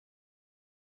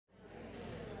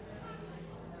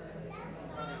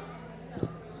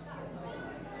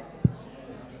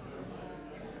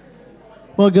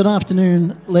Well, good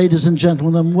afternoon, ladies and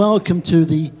gentlemen, and welcome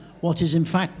to what is in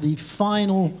fact the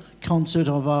final concert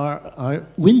of our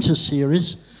winter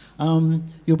series.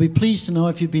 You'll be pleased to know,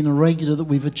 if you've been a regular, that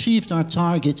we've achieved our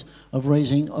target of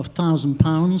raising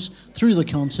 £1,000 through the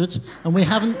concerts, and we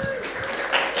haven't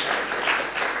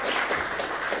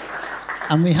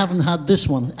had this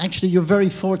one. Actually, you're very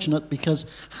fortunate, because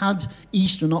had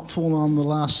Easter not fallen on the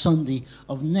last Sunday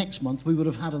of next month, we would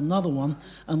have had another one,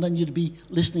 and then you'd be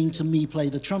listening to me play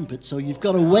the trumpet. So you've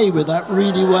got away with that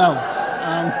really well.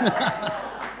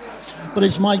 But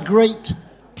it's my great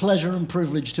pleasure and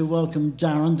privilege to welcome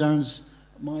Darren. Darren's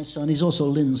my son. He's also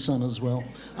Lynn's son as well.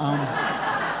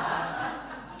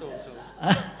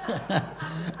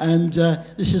 And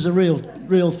this is a real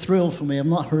thrill for me. I've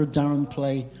not heard Darren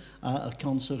play a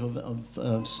concert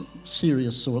of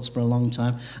serious sorts for a long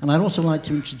time. And I'd also like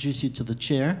to introduce you to the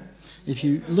chair. If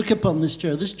you look upon this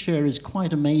chair is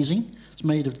quite amazing. It's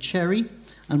made of cherry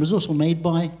and was also made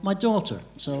by my daughter.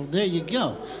 So there you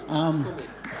go.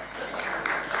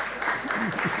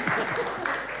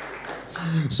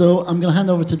 So I'm going to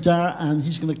hand over to Darren, and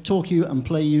he's going to talk you and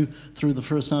play you through the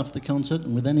first half of the concert.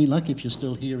 And with any luck, if you're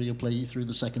still here, he'll play you through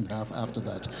the second half after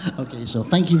that. Okay, so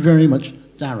thank you very much,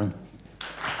 Darren.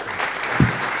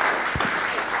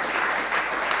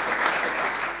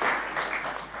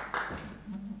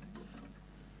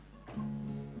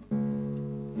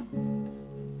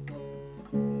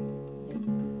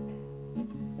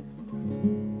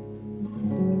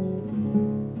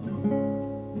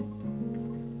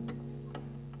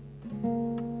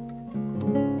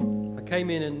 Came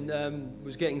in and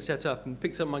was getting set up and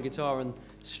picked up my guitar and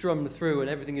strummed through, and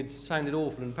everything had sounded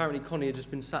awful, and apparently Connie had just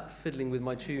been sat fiddling with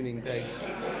my tuning peg.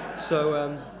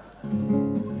 So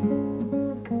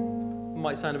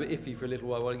might sound a bit iffy for a little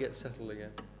while I get settled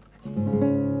again.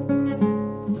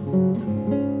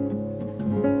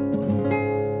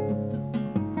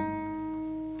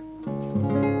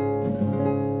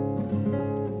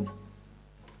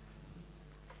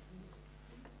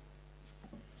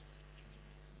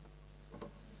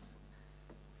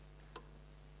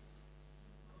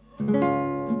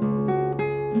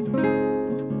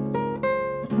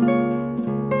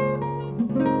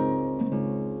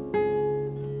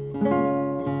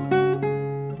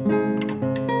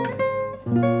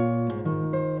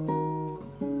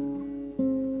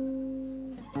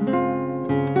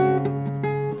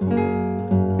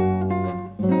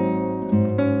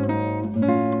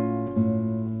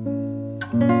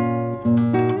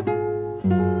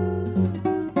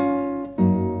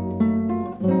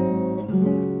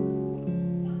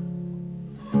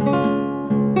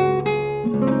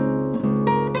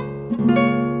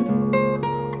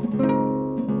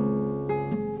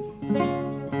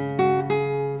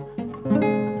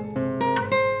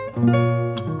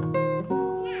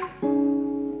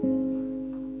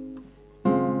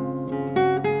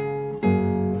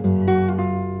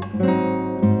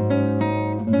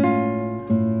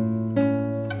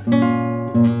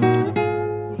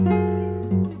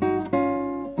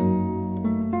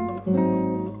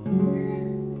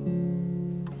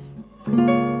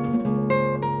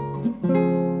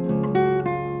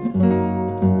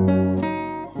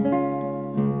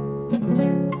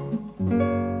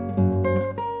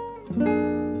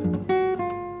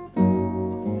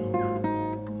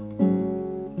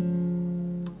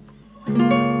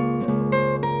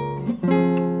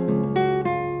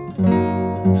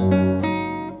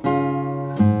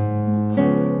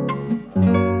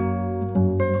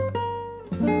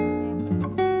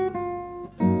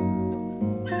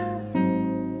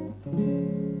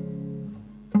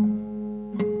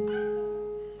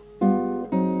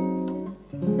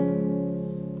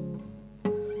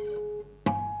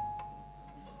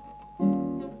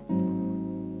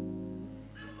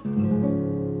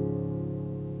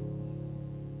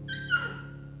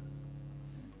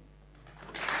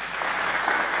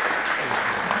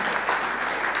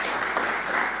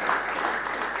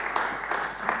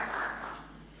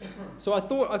 So I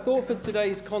thought for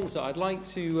today's concert I'd like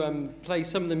to play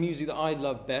some of the music that I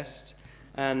love best,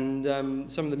 and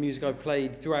some of the music I've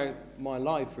played throughout my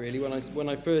life, really. When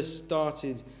I first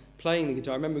started playing the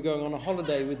guitar, I remember going on a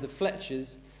holiday with the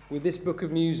Fletchers with this book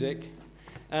of music,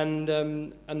 and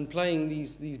playing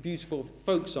these beautiful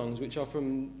folk songs which are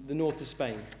from the north of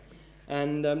Spain.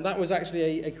 And that was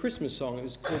actually a Christmas song. It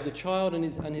was called "The Child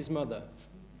and His Mother."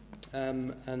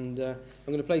 I'm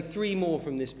going to play three more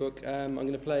from this book. I'm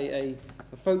going to play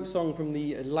a folk song from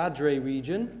the Ladre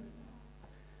region,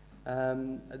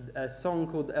 a song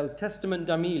called El Testament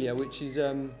d'Amelia, which is,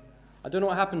 I don't know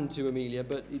what happened to Amelia,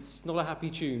 but it's not a happy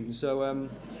tune, so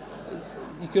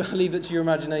you can leave it to your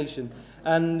imagination.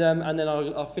 And then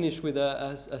I'll finish with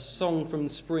a song from the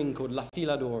spring called La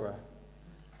Filadora.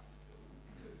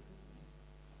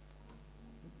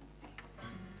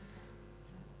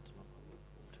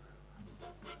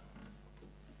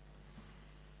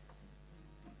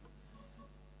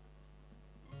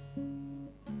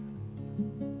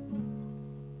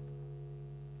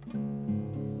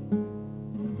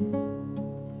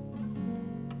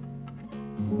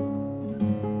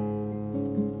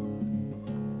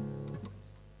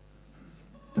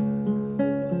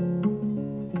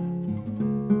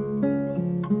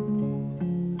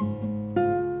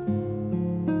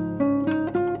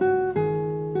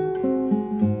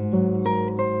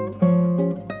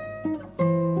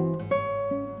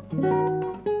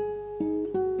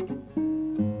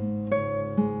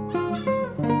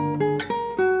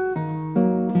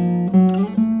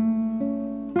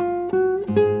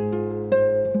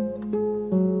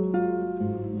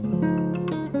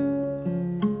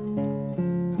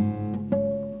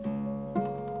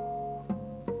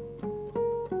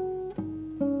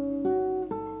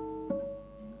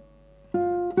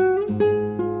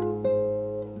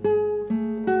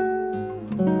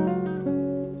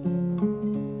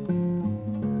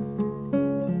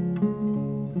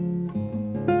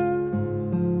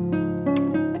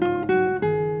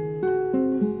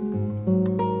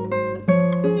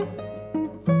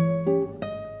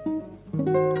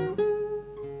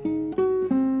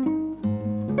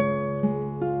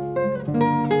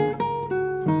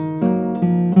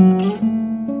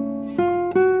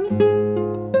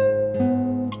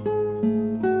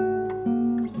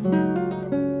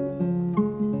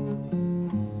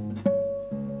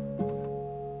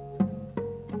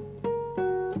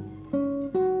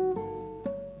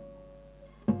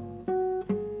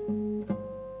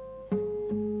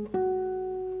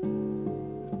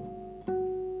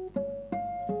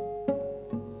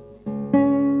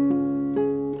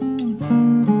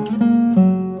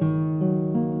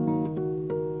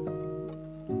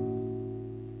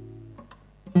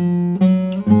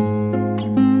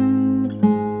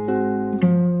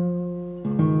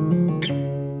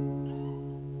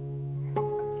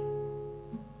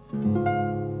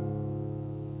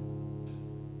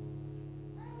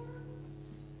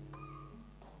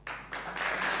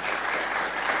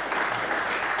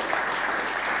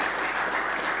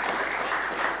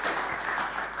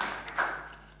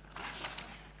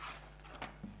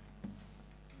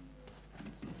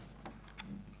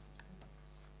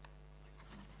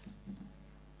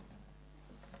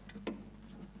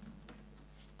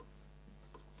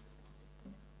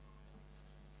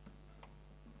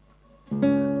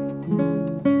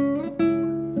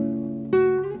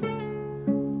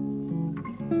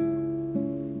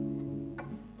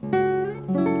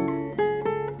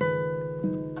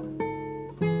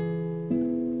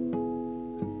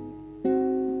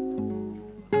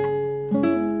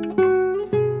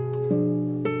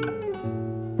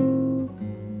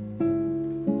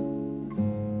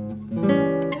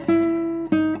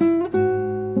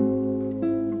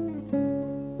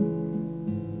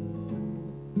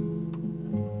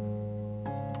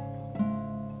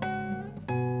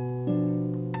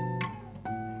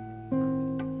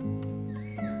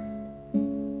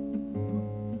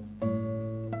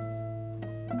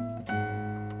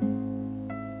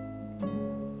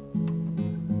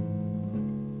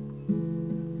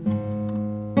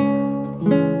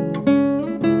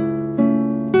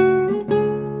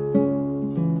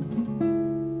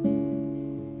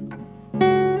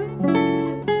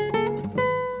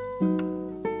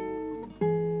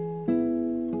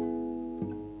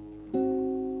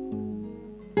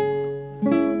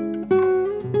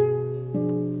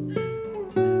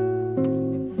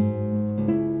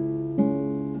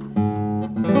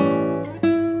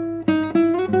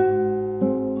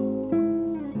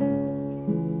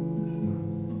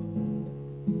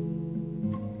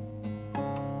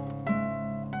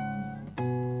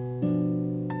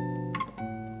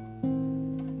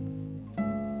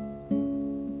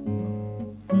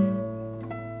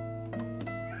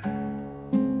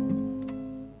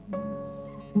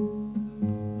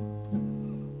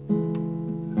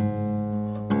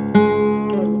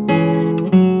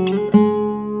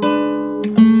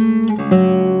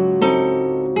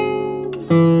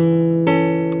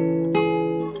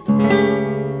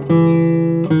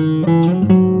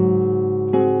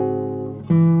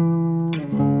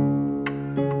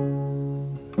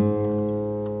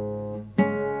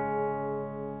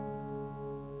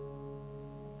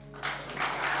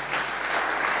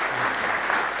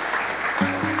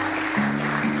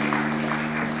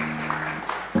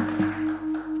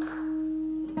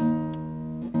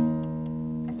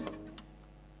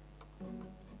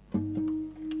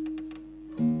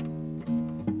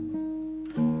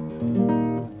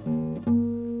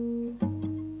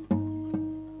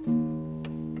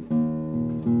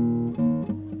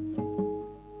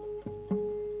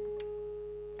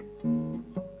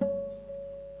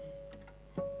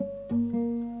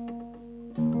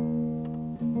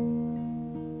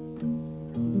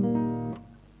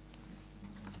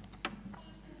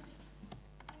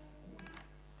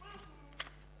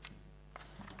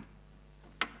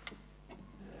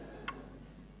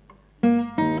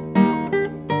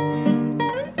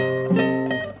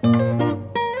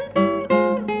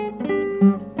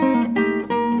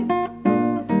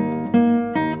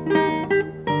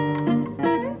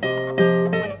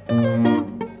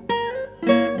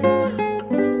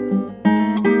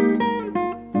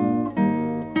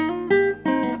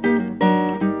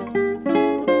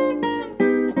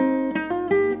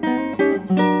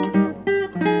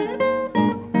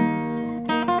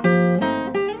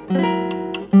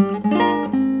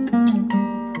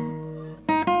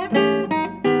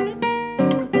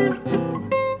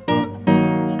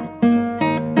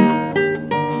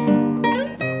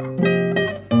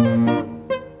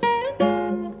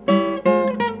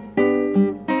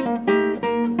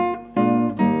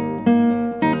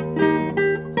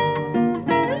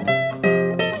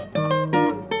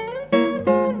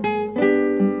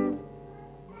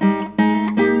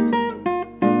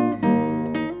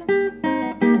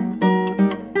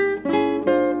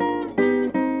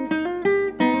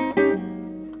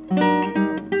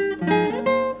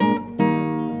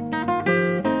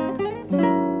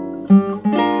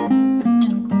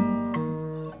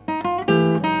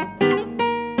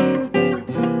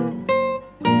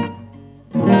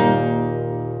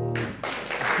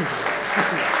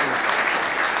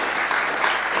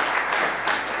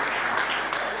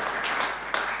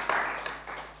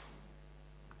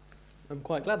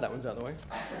 quite glad that one's out of the way.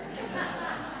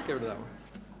 Let's get rid of that one.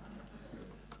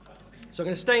 So I'm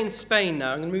going to stay in Spain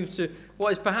now. I'm going to move to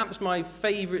what is perhaps my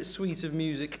favourite suite of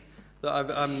music that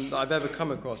I've ever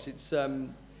come across. It's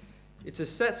a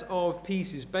set of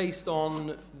pieces based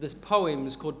on the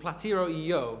poems called Platero y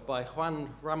Yo by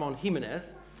Juan Ramón Jiménez,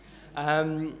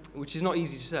 which is not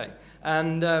easy to say.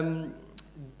 And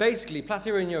basically,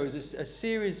 Platero y Yo is a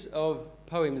series of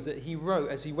poems that he wrote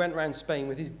as he went around Spain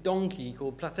with his donkey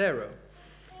called Platero.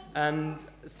 And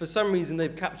for some reason,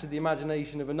 they've captured the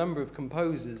imagination of a number of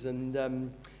composers. And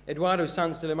Eduardo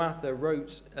Sanz de la Maza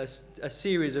wrote a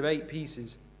series of 8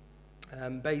 pieces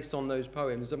based on those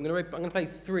poems. I'm going to play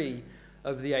 3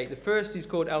 of the 8. The first is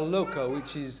called El Loco,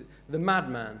 which is the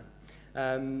madman.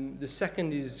 The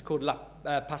second is called La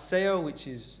Paseo, which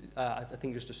is, I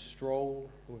think, just a stroll.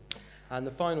 And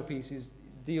the final piece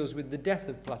deals with the death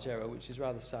of Platero, which is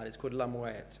rather sad. It's called La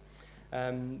Muerte.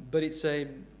 But it's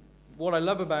what I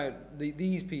love about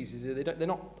these pieces is they're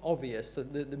not obvious.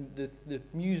 The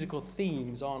musical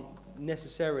themes aren't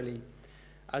necessarily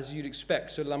as you'd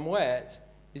expect. So La Muerte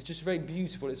is just very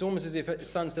beautiful. It's almost as if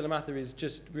Sanz de la Maza is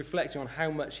just reflecting on how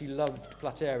much he loved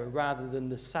Platero rather than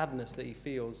the sadness that he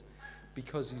feels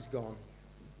because he's gone.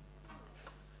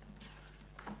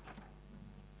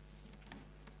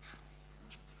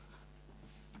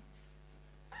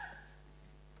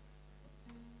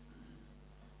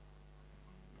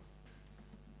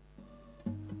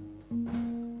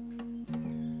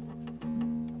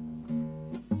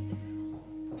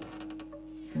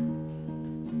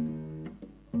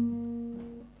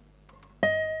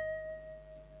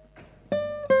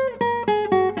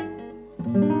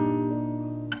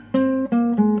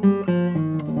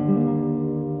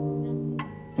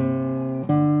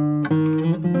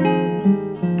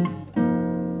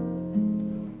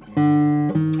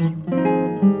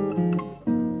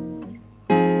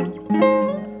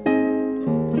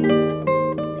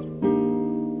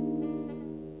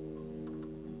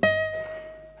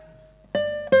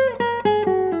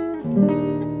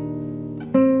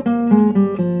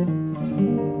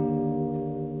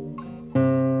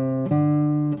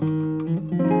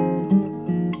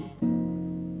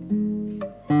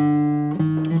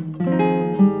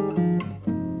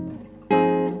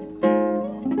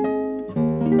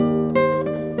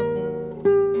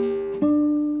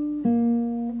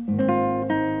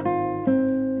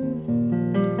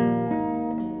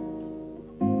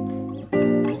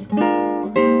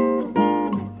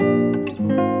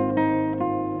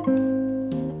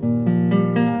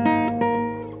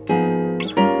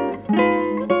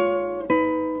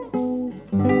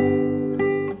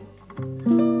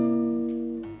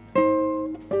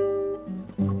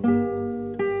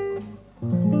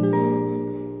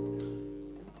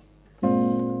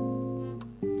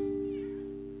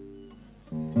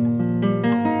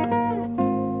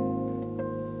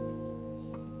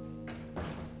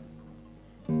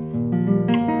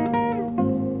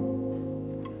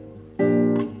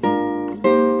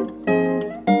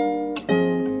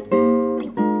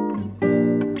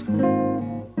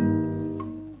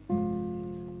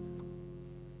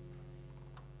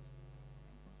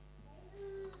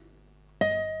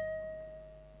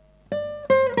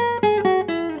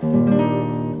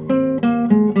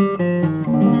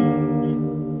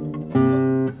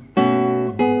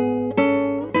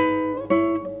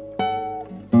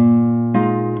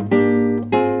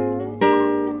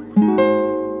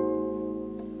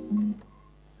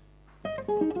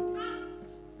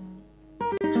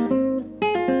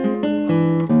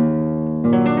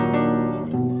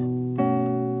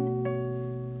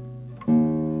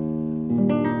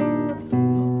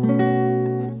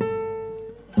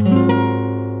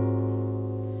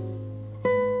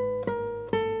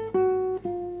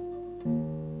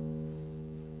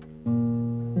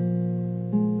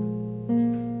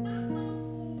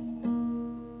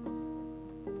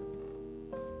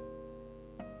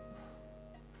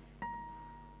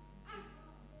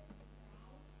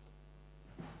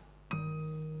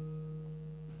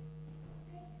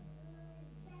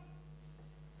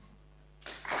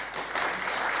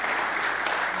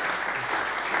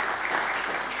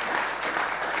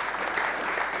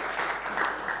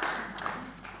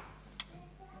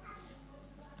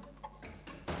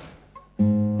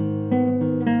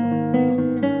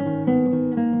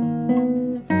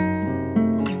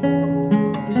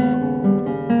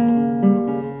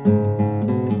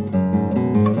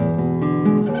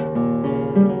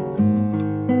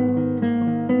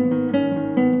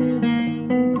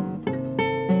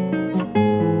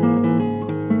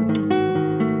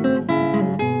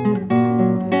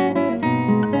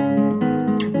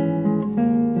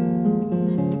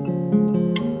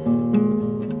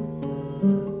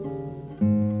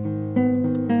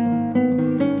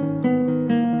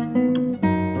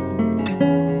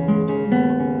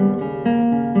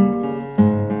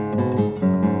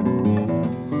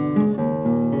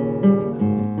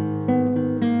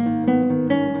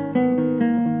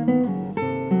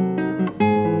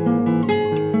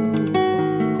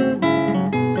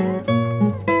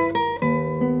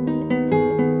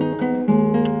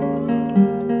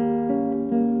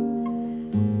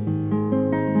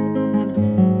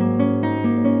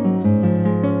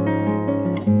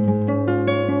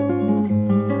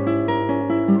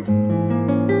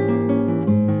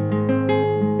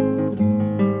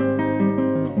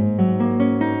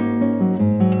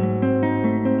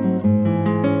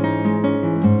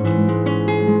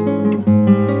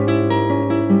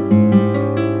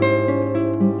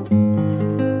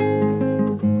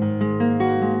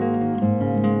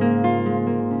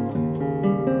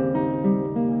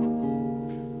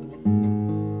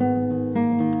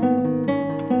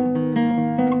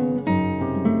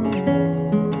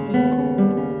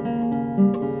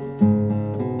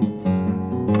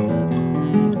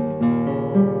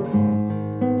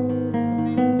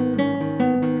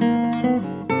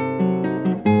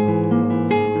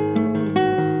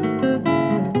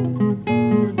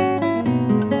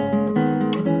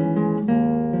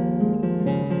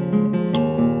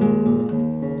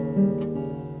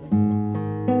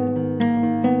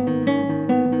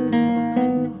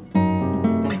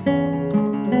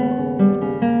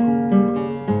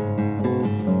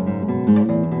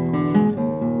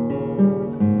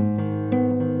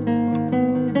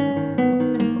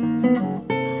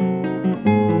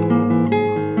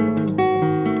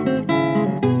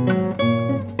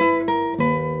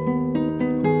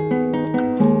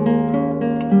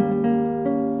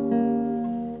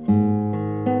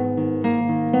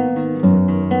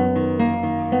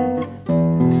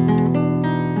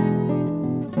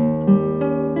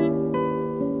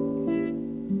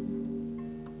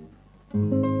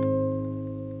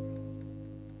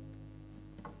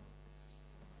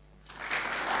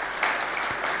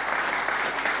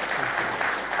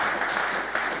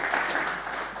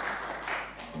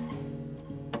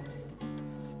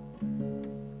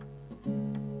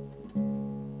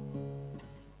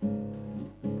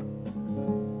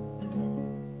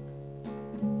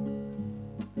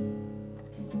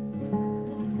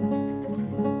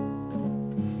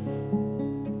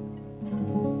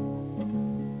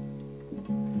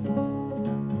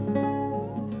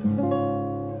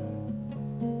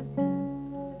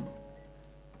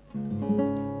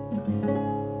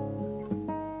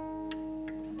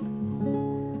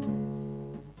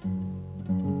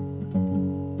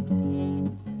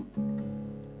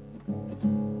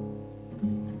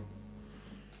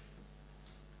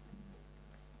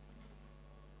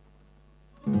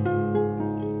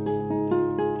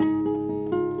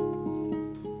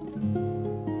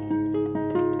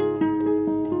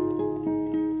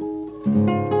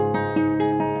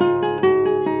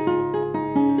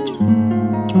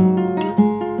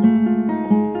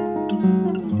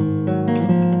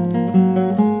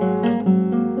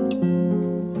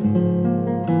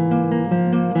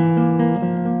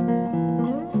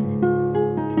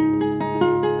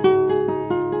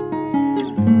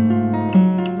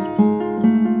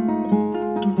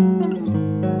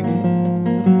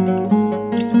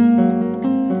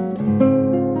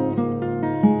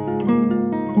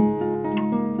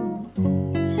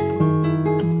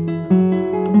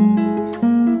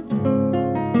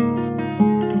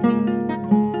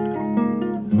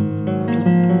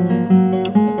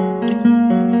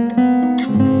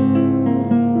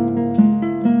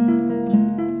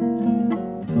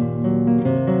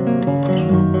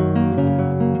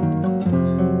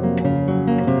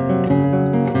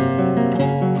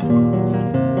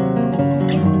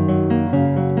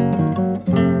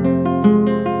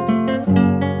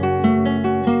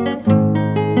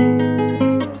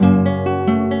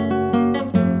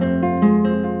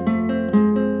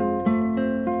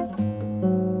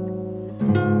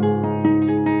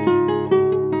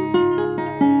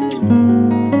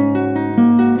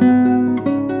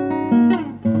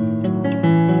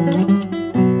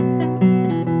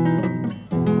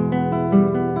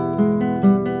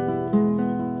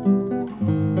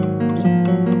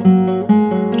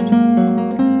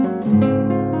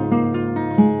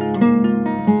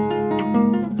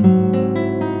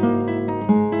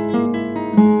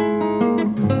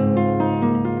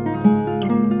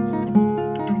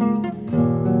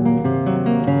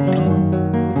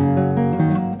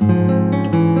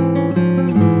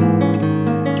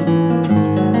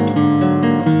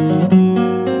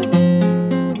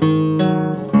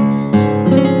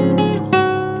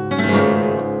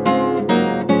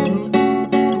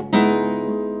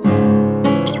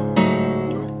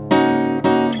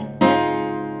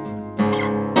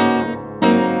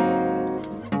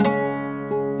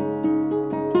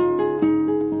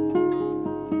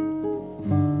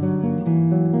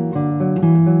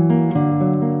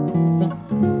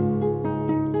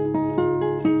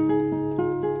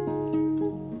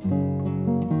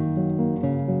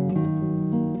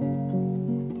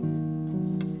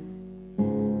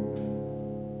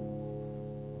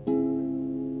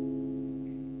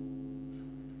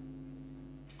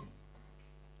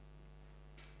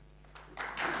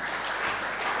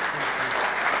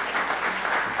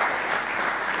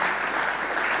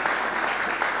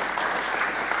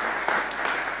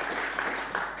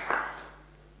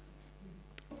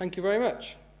 Thank you very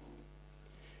much.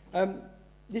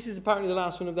 This is apparently the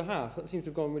last one of the half. That seems to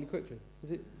have gone really quickly. Is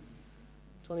it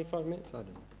 25 minutes? I don't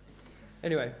know.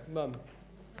 Anyway, Mum.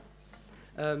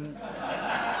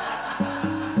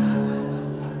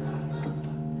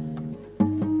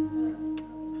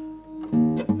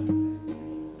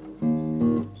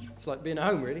 It's like being at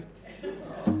home, really.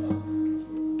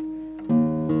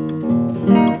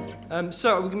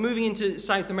 So we're moving into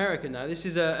South America now. This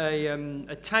is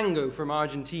a tango from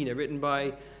Argentina, written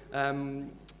by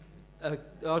an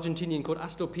Argentinian called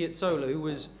Astor Piazzolla, who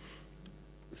was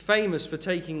famous for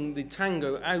taking the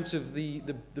tango out of the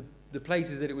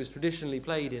places that it was traditionally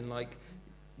played in, like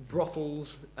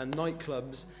brothels and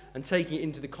nightclubs, and taking it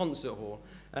into the concert hall.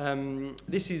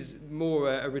 This is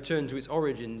more a return to its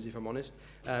origins, if I'm honest,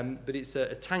 but it's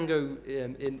a tango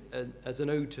as an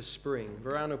ode to spring,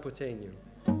 Verano Porteño.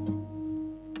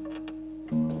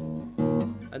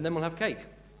 And then we'll have cake.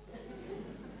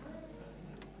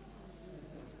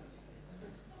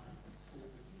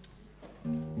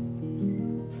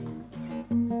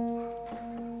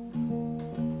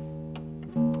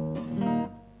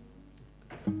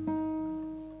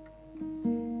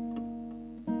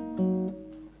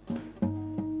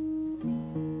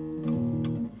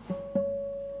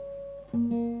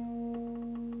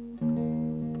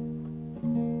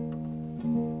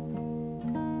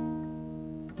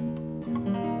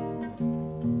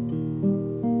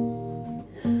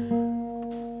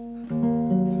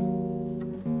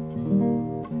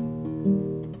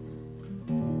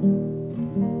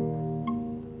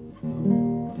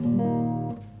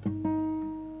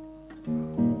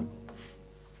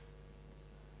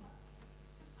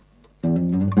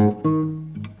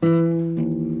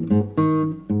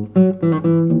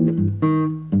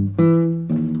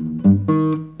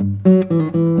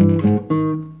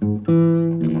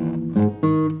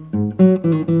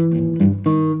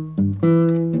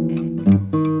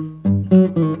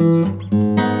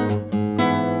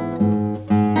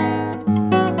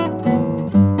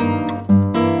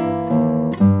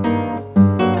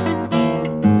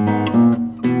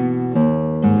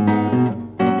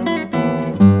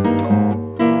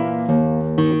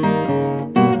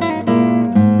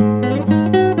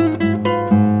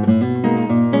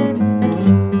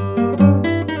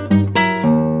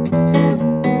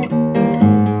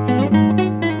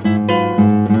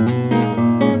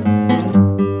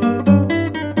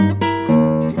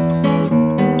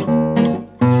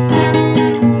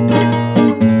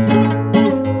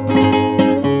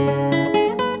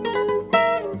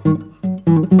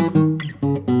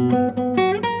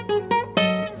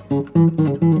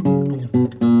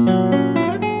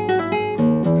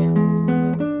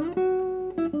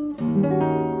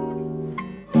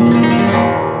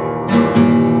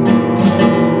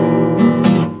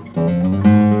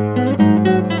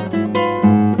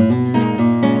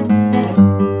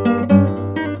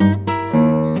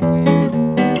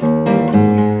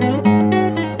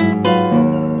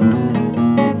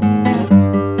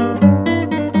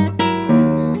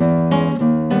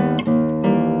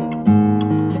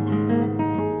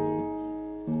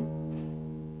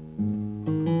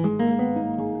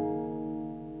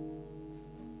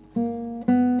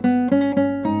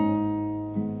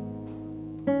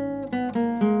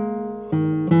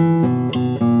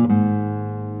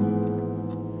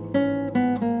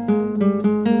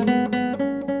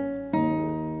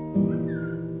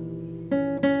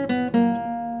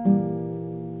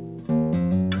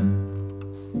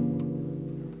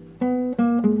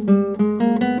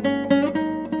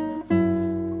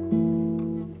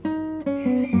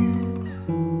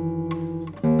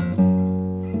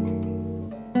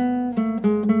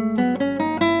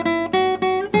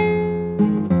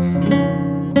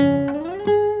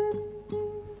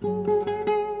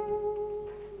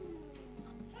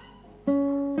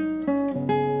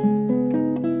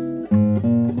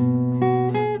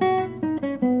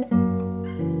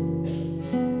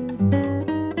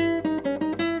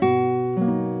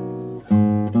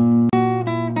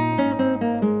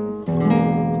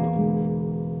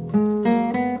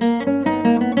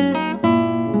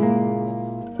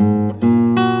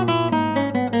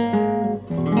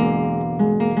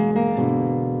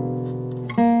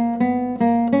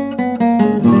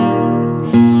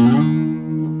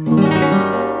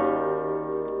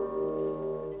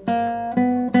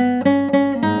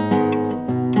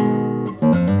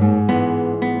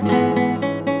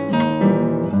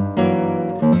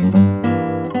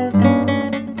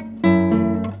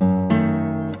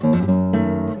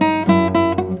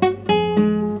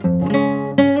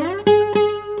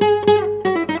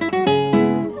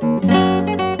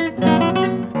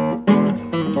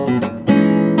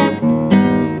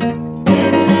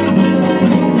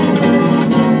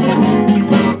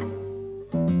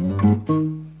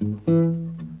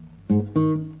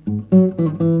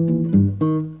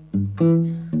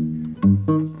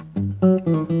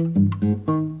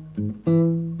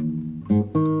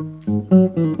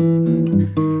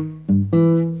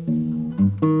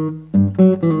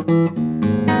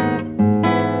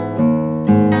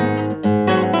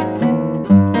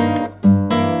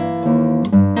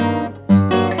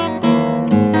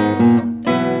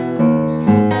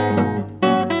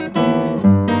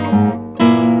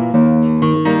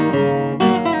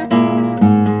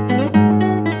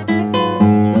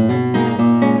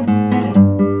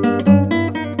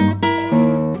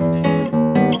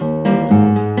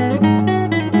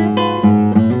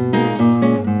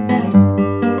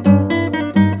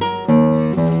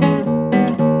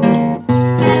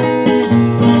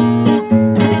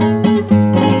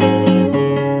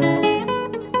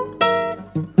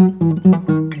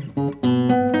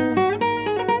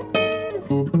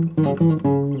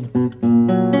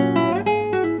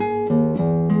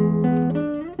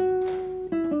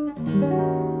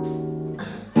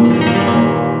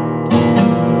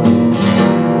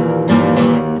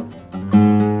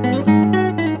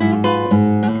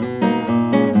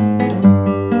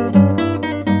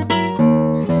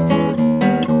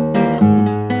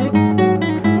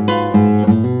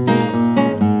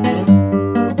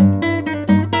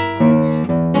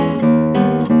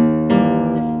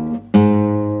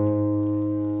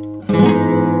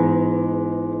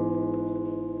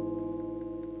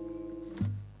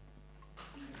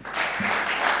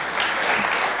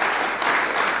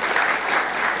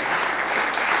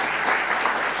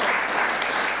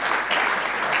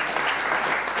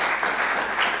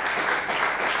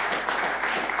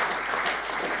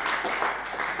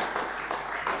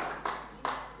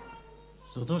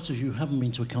 of you who haven't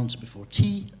been to a concert before,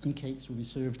 tea and cakes will be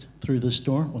served through this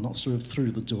door. Well, not served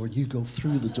through the door. You go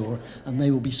through the door, and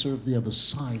they will be served the other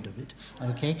side of it.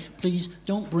 Okay? Please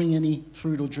don't bring any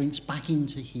food or drinks back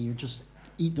into here. Just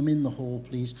eat them in the hall,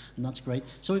 please, and that's great.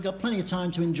 So we've got plenty of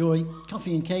time to enjoy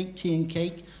coffee and cake, tea and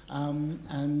cake,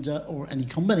 or any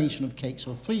combination of cakes.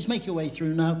 So please make your way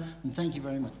through now, and thank you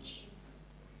very much.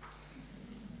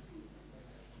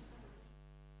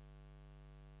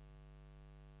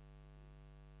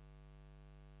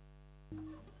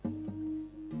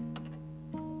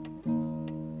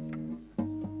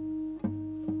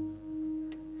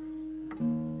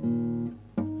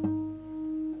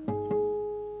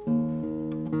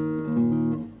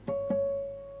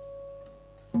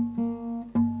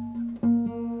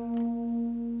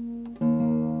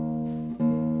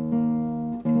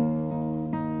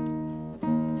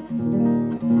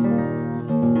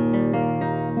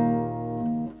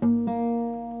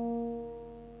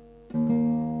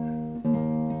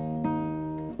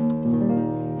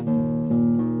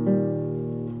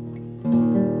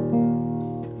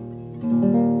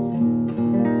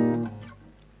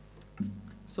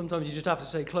 Sometimes you just have to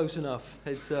say close enough.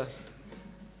 It's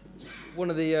one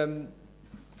of the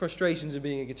frustrations of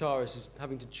being a guitarist is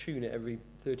having to tune it every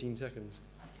 13 seconds.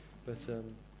 But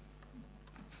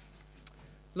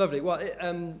lovely. Well,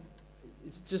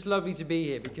 it's just lovely to be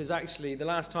here because actually the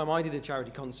last time I did a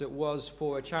charity concert was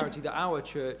for a charity that our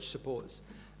church supports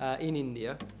in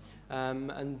India.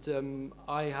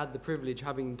 I had the privilege,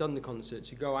 having done the concert,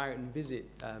 to go out and visit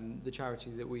the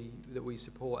charity that we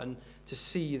support and to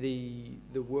see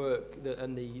the work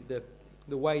and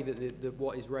the way that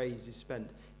what is raised is spent.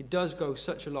 It does go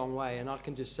such a long way, and I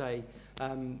can just say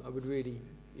I would really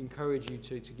encourage you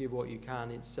to give what you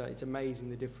can. It's amazing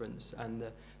the difference and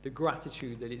the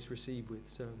gratitude that it's received with.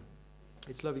 So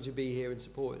it's lovely to be here and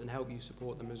support and help you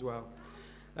support them as well.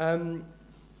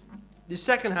 The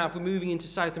second half, we're moving into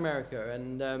South America,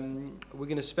 and we're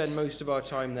going to spend most of our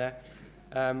time there.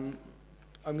 I'm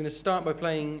going to start by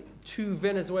playing two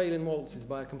Venezuelan waltzes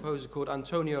by a composer called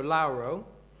Antonio Lauro.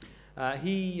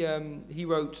 He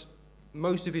wrote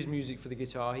most of his music for the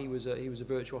guitar. He was a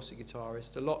virtuosic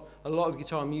guitarist. A lot of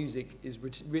guitar music is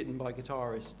written by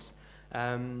guitarists,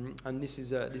 and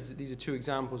these are two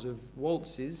examples of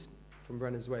waltzes from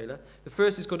Venezuela. The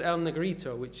first is called El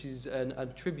Negrito, which is a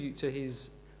tribute to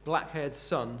his black-haired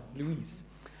son, Luis,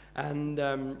 and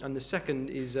the second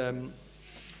is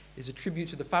a tribute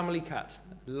to the family cat,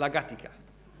 La Gatica.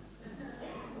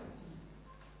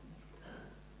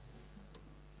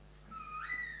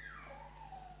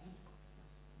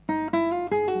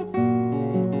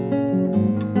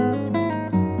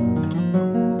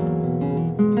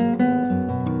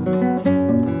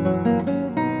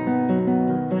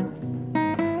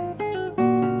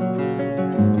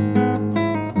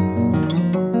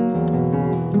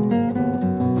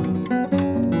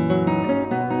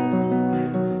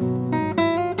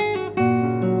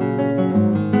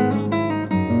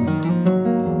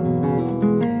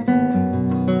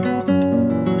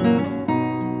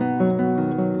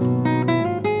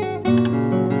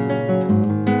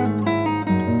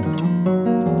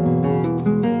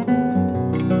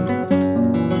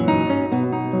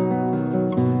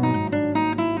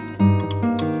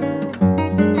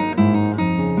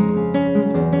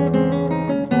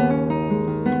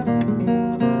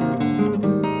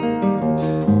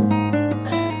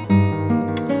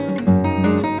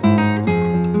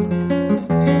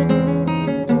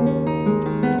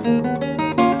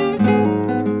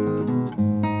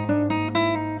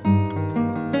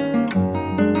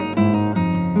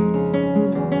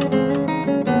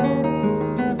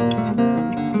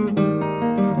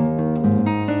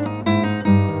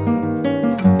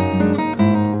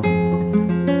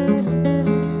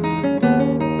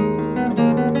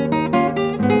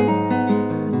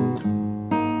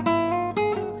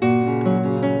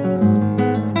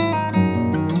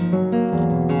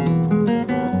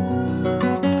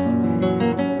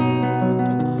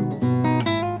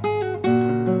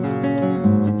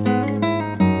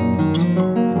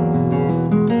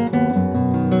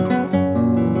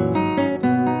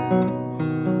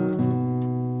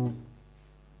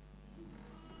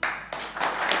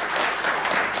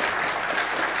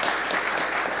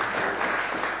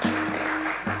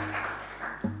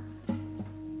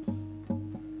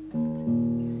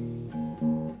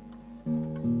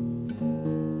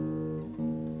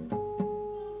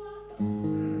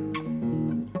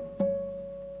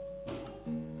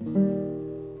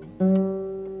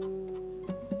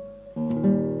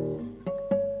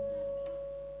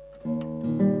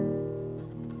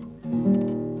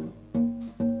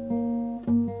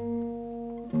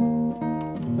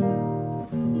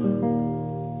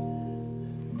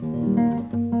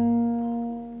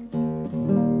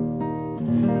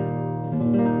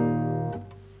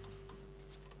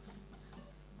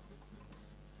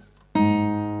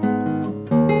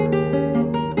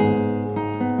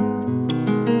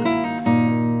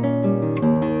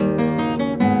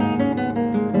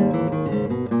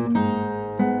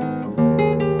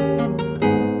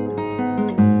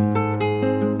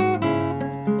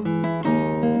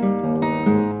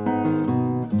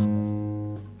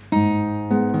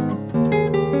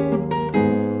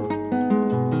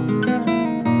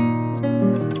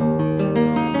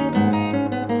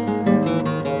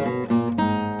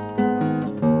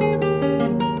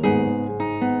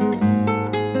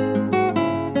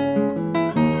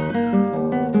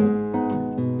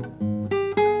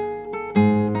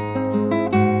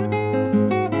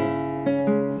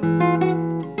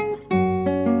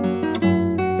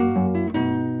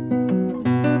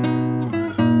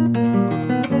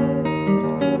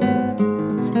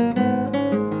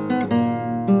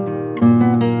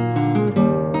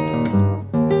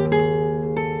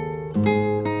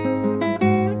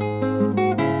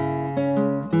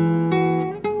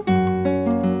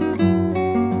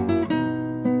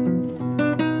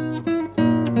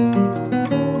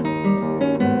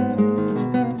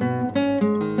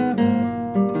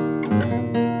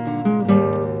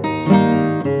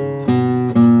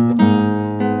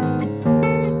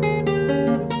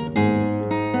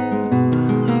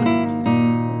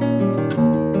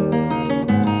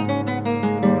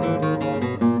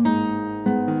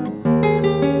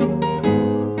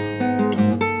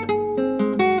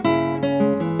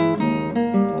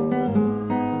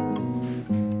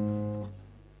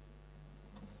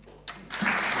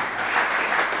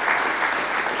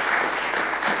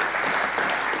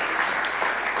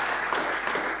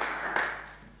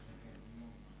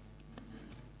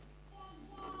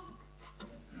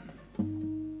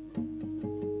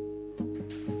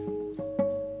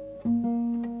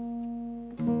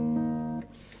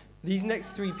 these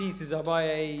next three pieces are by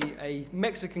a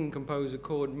Mexican composer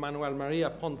called Manuel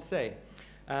Maria Ponce.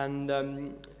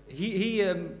 And he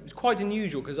is quite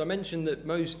unusual, because I mentioned that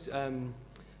most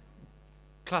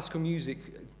classical music,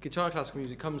 guitar classical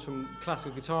music, comes from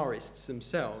classical guitarists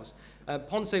themselves.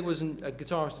 Ponce wasn't a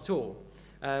guitarist at all,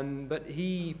 but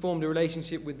he formed a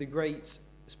relationship with the great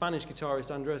Spanish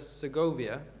guitarist Andres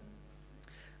Segovia,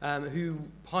 who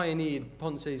pioneered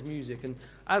Ponce's music. And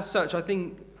as such, I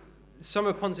think some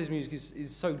of Ponce's music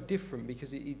is so different,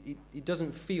 because it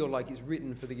doesn't feel like it's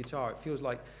written for the guitar. It feels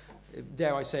like,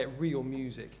 dare I say it, real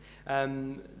music.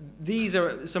 These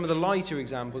are some of the lighter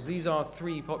examples. These are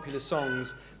three popular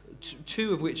songs,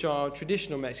 two of which are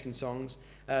traditional Mexican songs.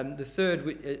 The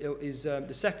third is the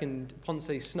second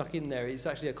Ponce snuck in there. It's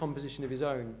actually a composition of his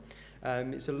own.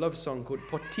 It's a love song called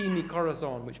Por ti mi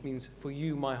corazón, which means for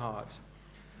you, my heart.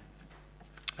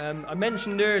 I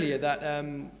mentioned earlier that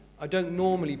I don't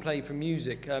normally play for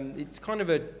music. It's kind of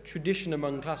a tradition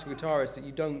among classical guitarists that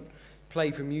you don't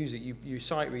play for music, you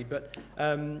sight read, but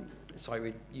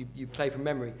you play from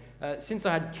memory. Since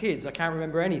I had kids, I can't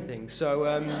remember anything, so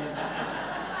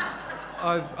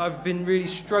I've been really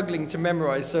struggling to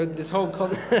memorize. So this whole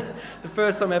the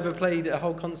first time I ever played a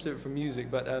whole concert from music,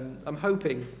 but I'm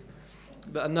hoping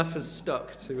that enough has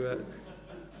stuck to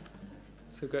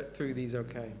get through these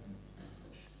okay.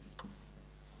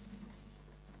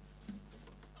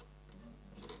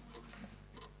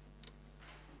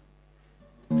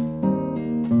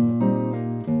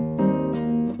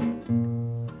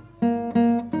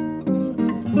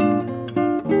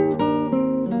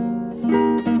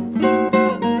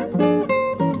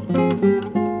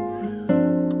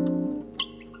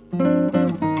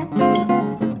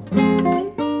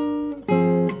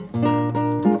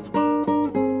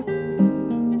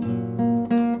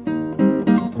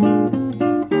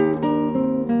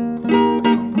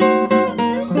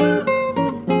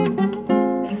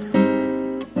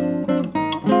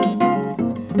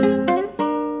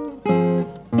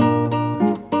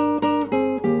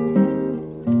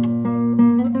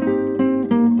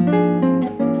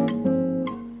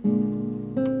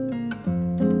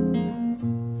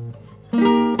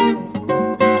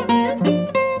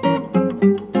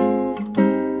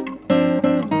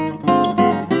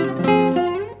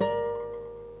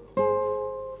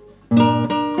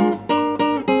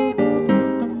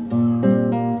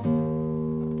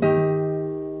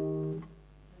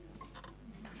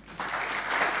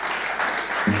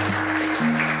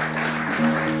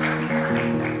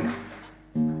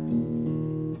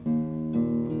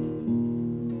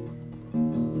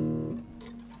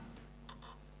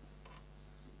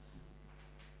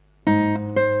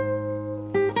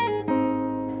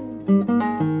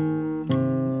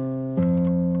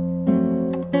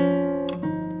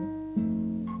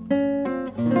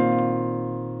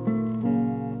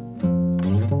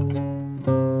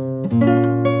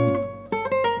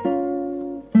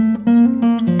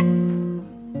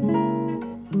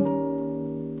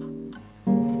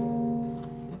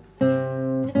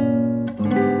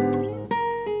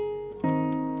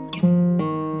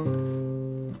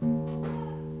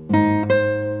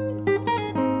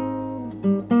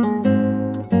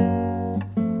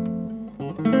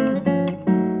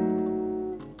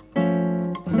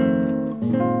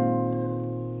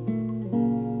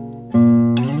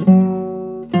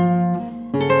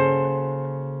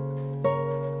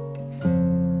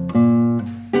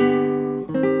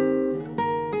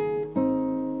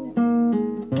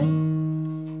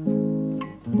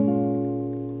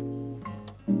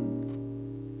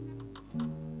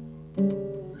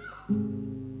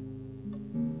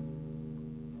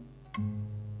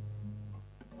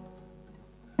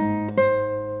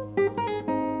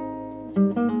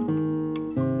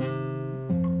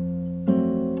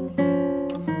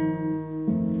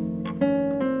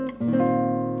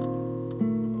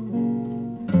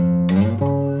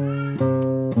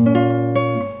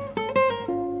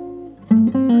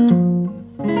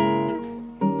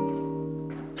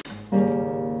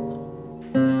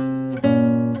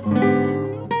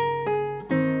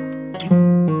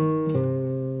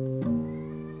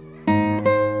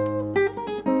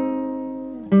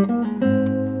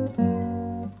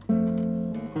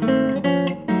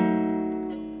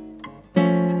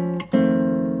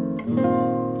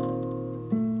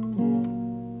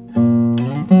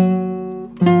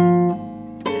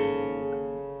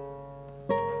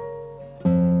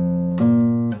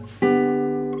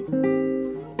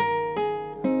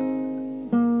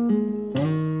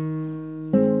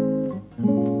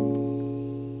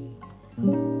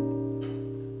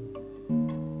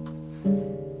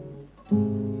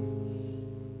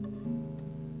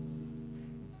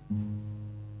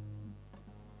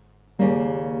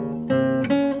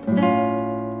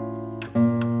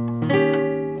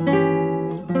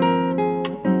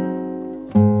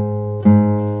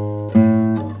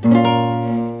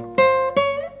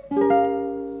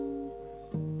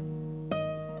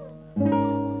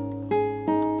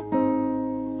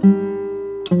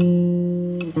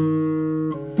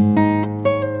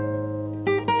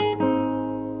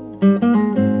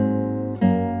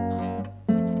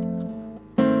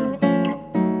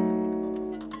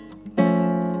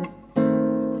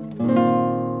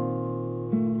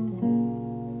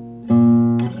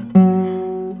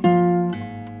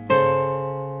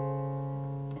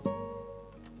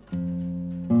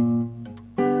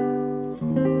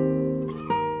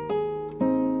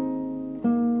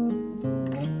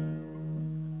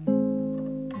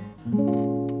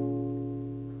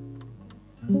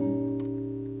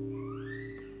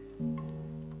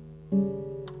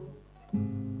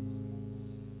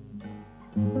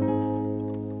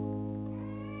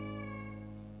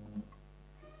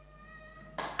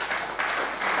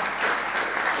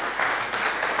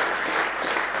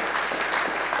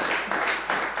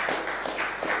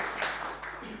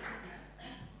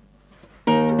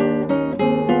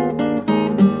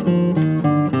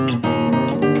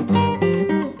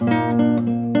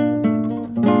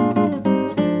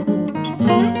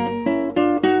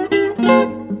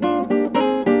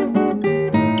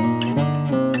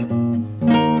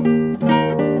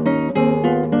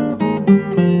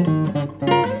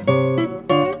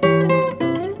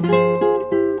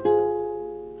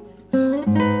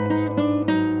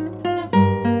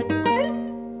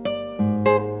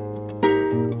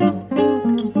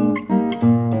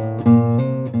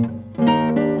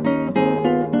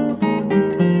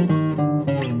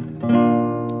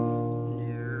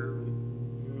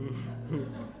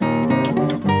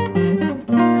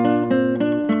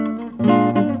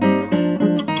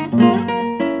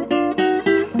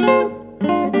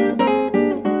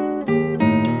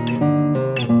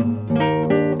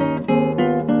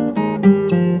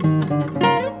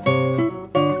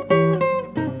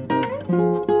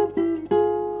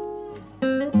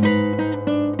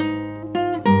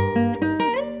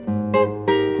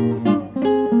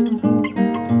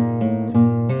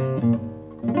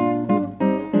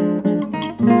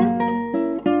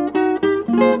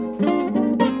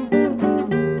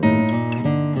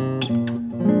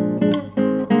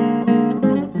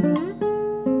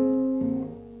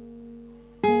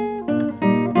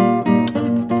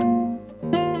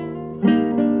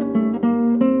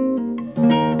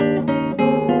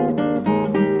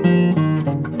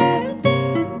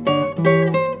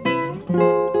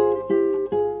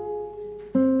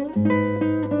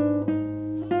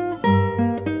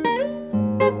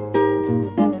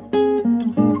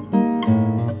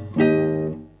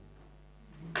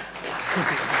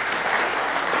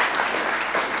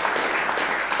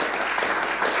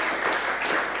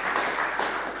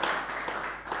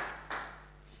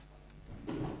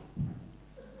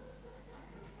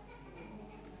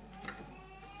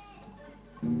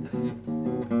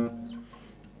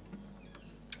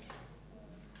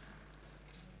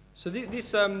 So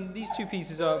these two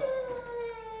pieces are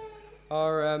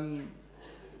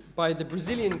by the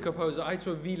Brazilian composer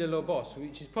Heitor Villa-Lobos,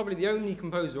 which is probably the only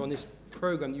composer on this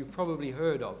program that you've probably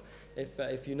heard of,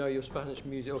 if you know your Spanish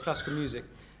music or classical music.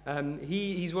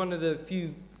 He's one of the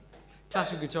few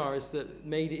classical guitarists that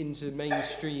made it into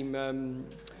mainstream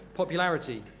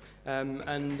popularity.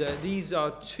 These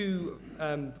are two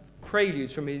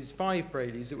preludes from his 5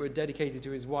 preludes that were dedicated to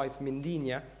his wife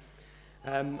Mindinha.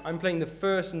 I'm playing the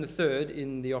first and the third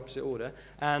in the opposite order,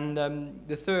 and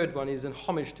the third one is an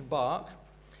homage to Bach,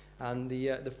 and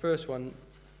the first one,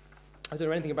 I don't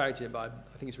know anything about it, but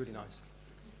I think it's really nice.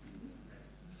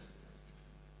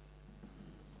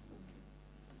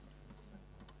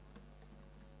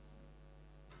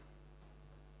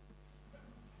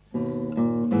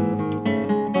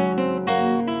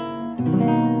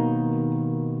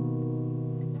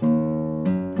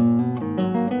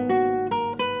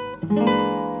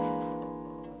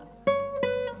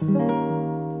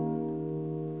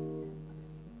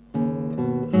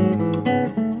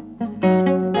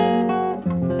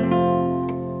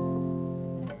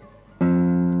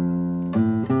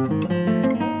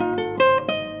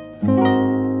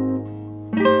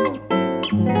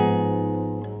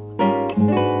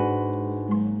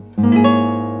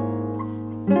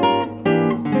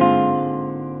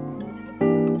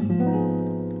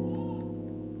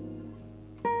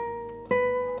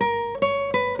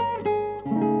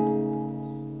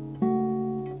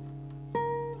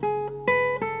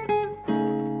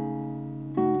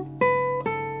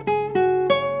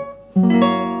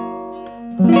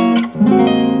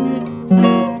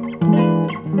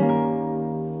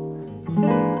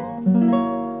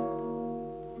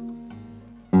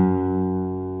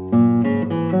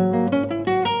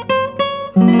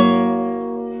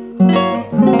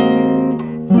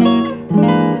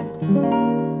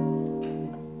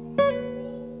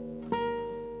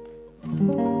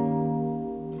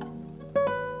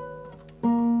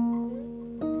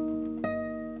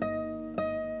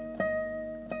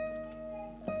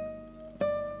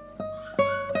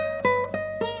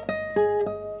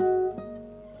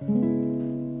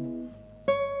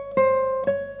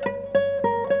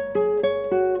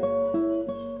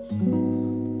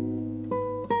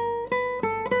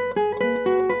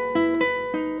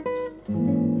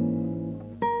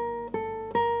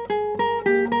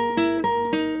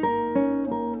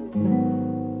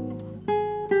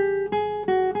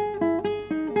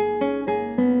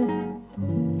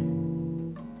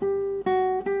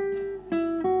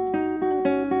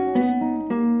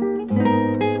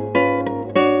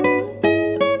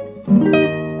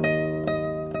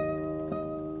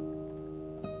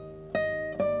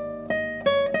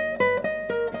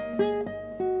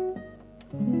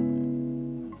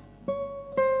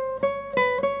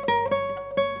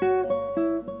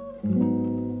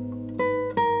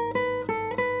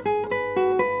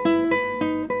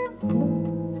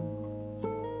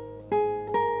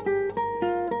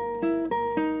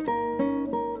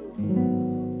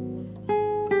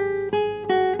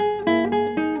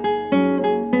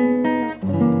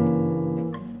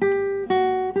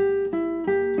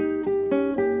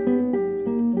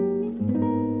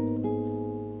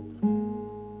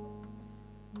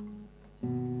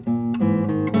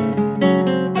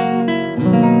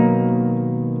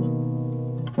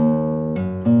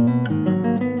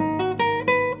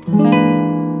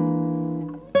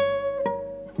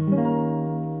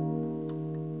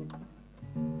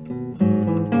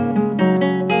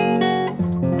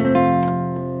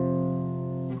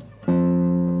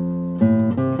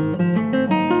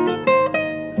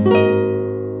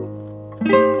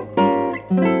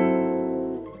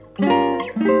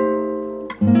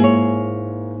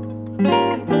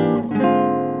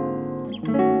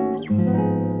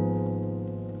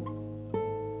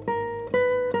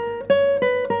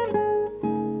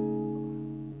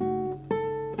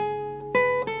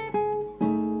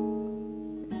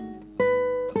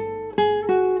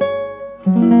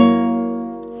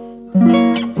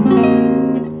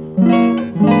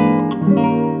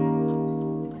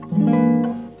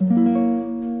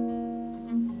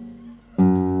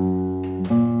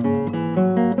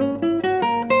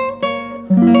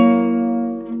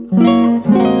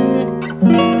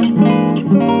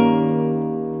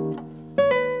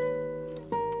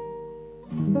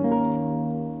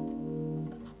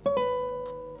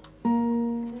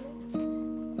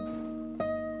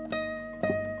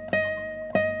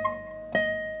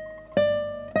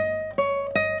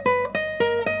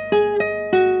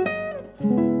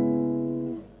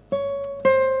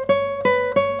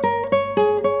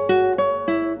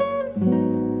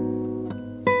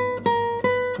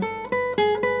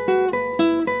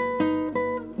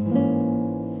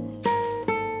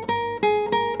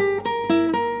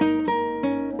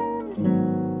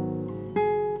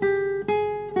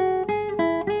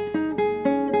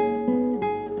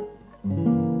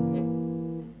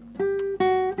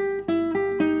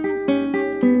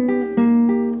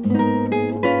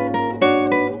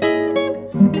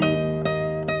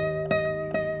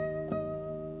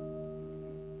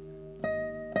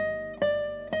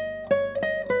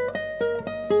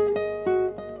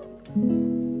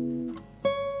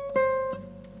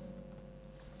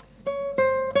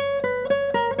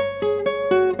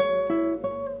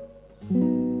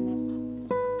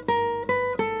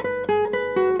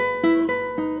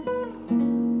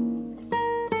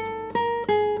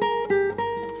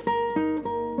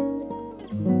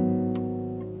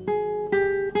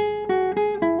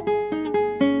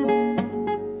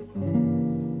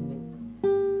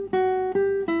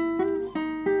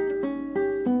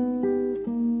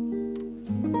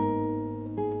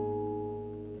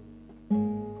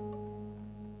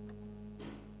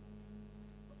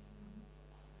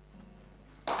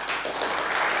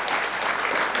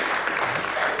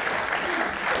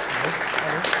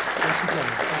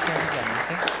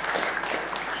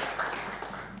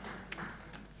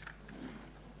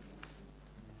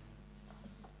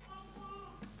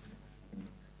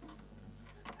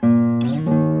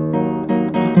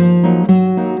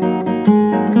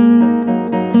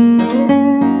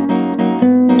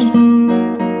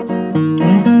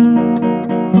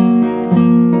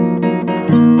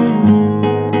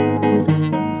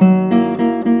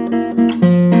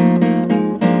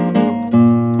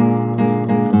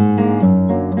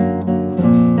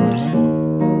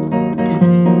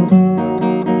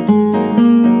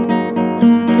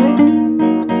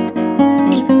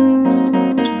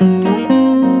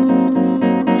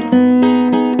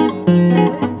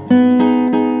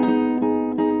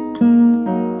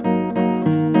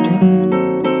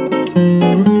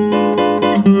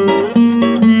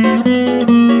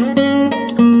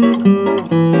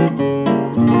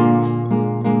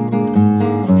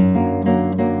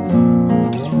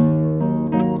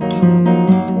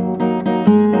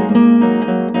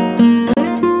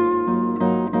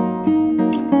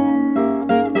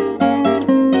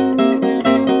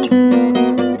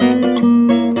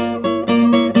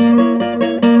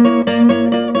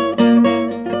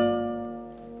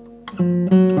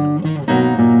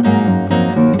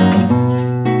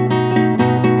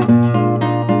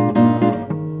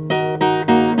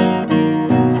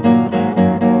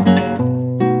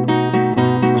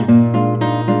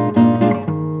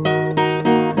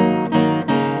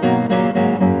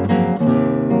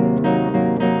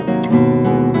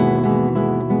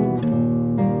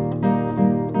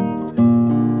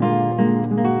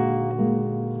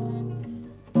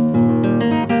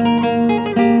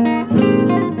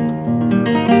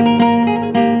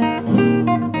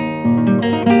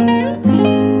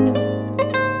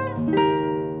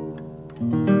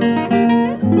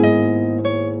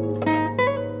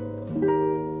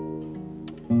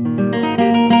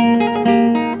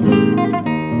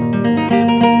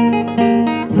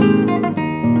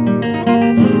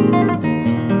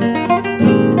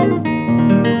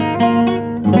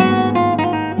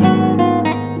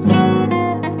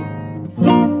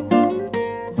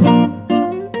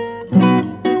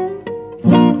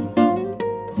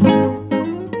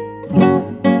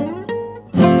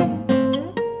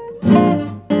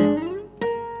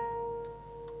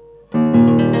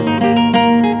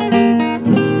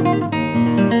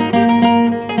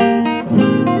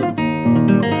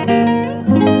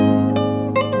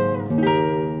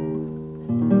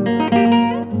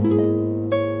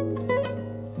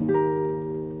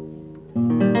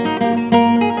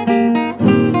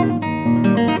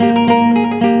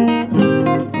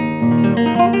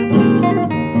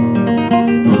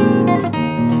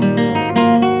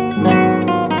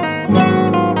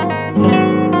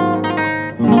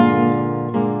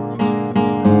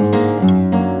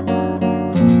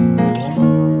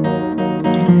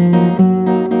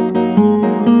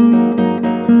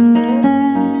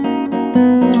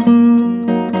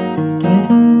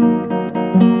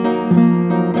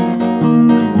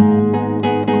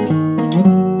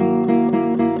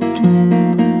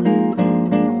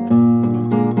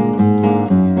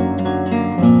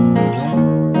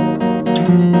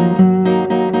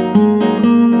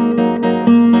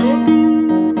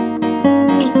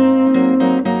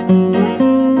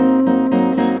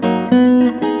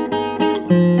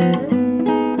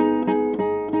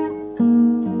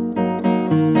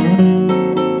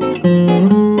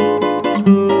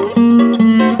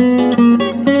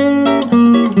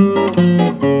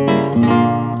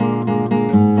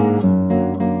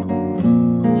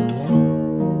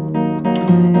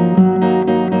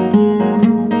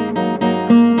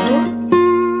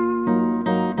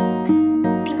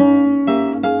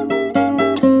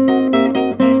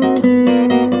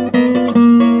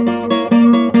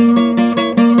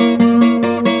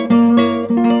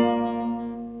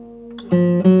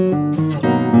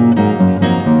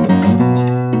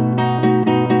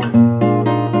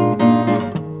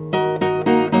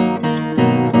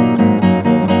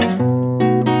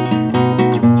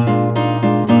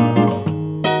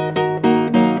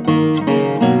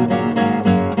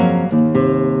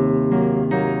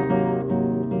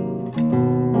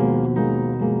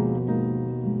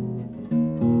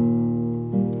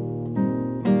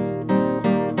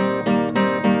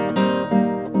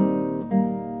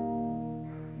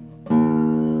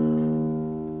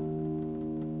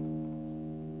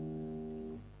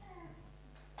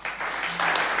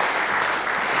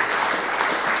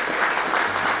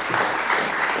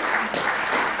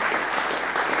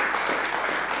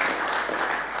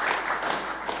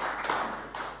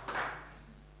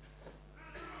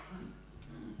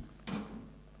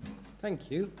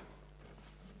 Thank you.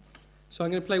 So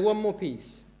I'm going to play one more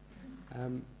piece.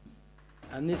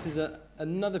 And this is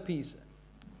another piece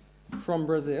from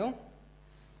Brazil,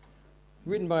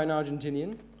 written by an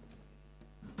Argentinian.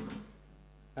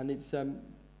 And it's,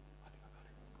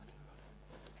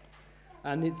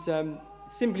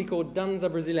 simply called Danza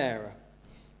Brasileira.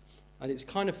 And it's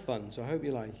kind of fun, so I hope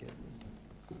you like it.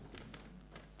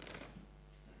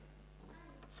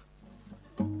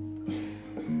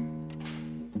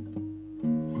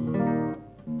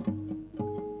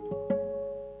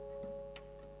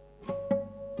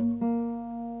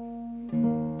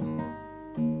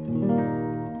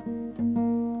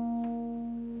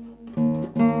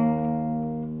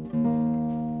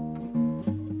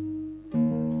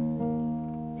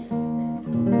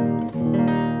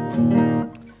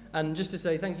 And just to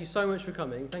say thank you so much for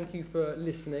coming. Thank you for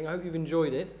listening. I hope you've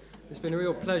enjoyed it. It's been a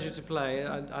real pleasure to play.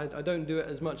 I don't do it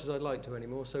as much as I'd like to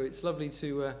anymore, so it's lovely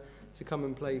to come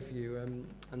and play for you.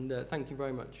 And thank you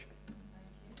very much.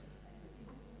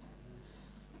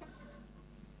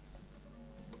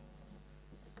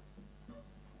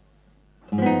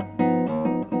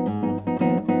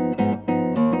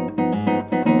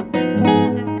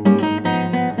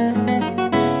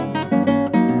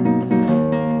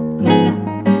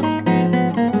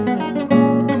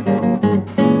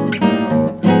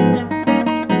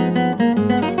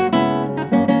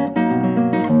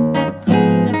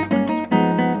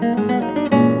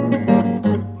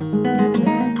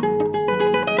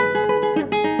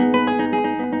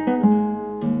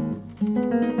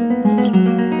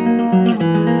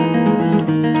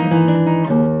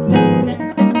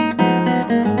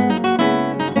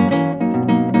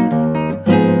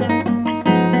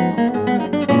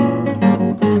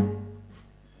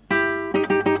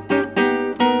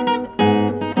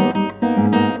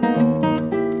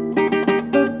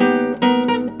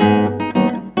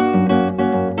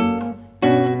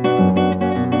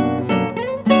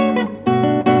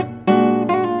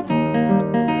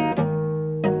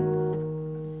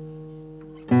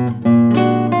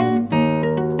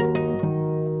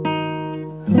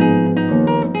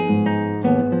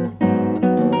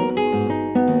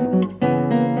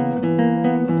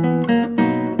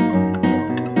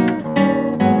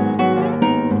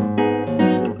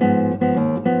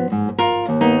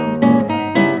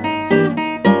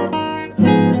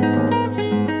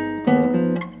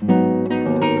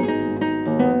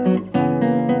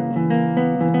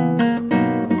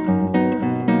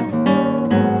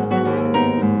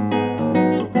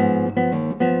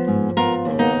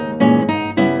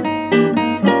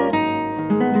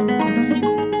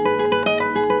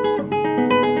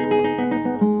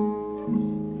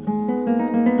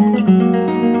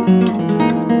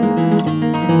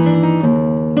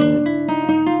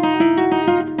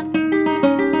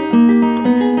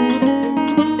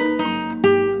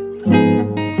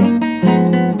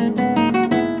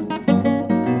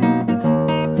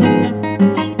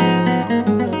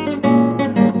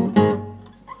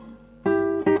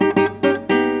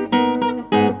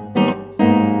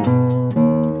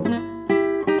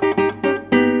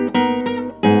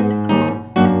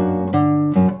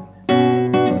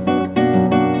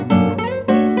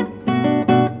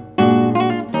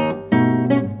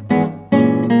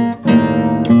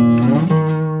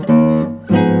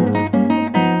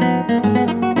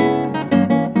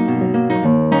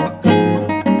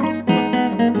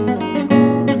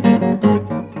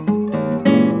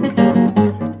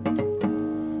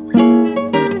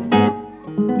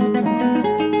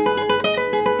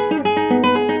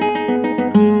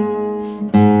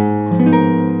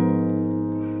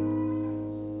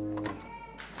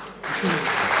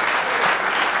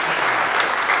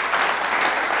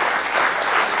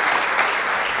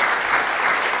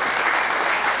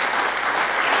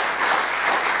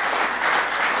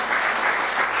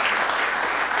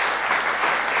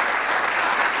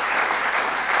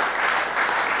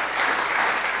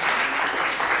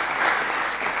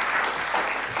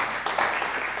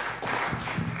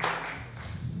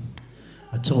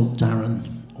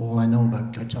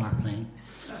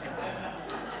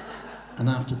 And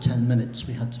after 10 minutes,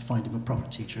 we had to find him a proper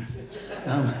teacher.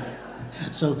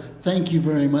 So thank you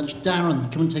very much.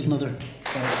 Darren, come and take another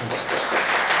photo, please.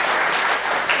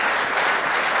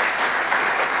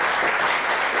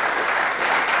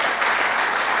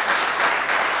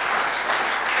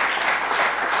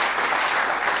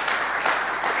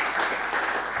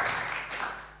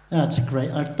 That's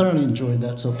great. I thoroughly enjoyed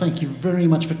that. So thank you very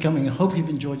much for coming. I hope you've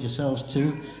enjoyed yourselves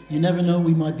too. You never know,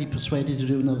 we might be persuaded to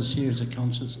do another series of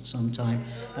concerts at some time.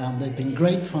 They've been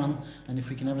great fun, and if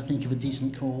we can ever think of a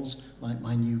decent cause, like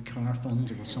my new car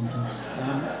fund or something,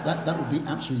 that would be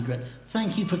absolutely great.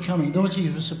 Thank you for coming. Those of you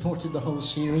who have supported the whole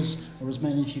series, or as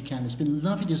many as you can, it's been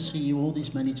lovely to see you all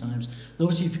these many times.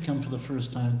 Those of you who've come for the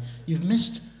first time, you've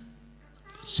missed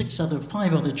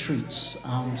 5 other treats,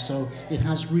 so it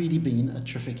has really been a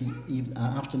terrific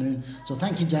afternoon. So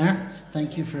thank you, Darren.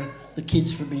 Thank you for the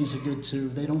kids for being so good too.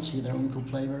 They don't see their uncle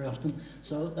play very often,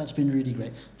 so that's been really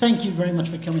great. Thank you very much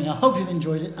for coming. I hope you've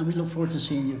enjoyed it, and we look forward to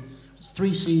seeing you.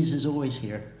 3Cs is always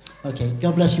here. Okay,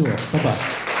 God bless you all. Bye-bye.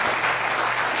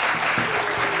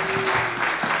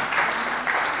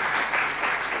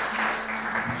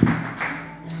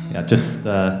 Yeah, just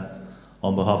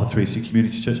on behalf of 3C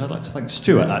Community Church, I'd like to thank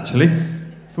Stuart, actually,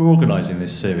 for organising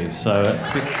this series. So,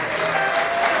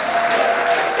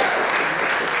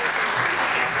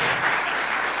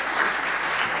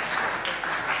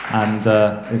 and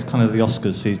it's kind of the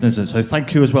Oscars season, isn't it? So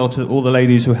thank you as well to all the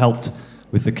ladies who helped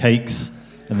with the cakes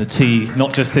and the tea,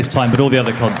 not just this time, but all the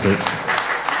other concerts.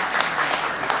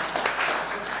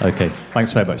 Okay,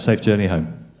 thanks very much. Safe journey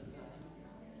home.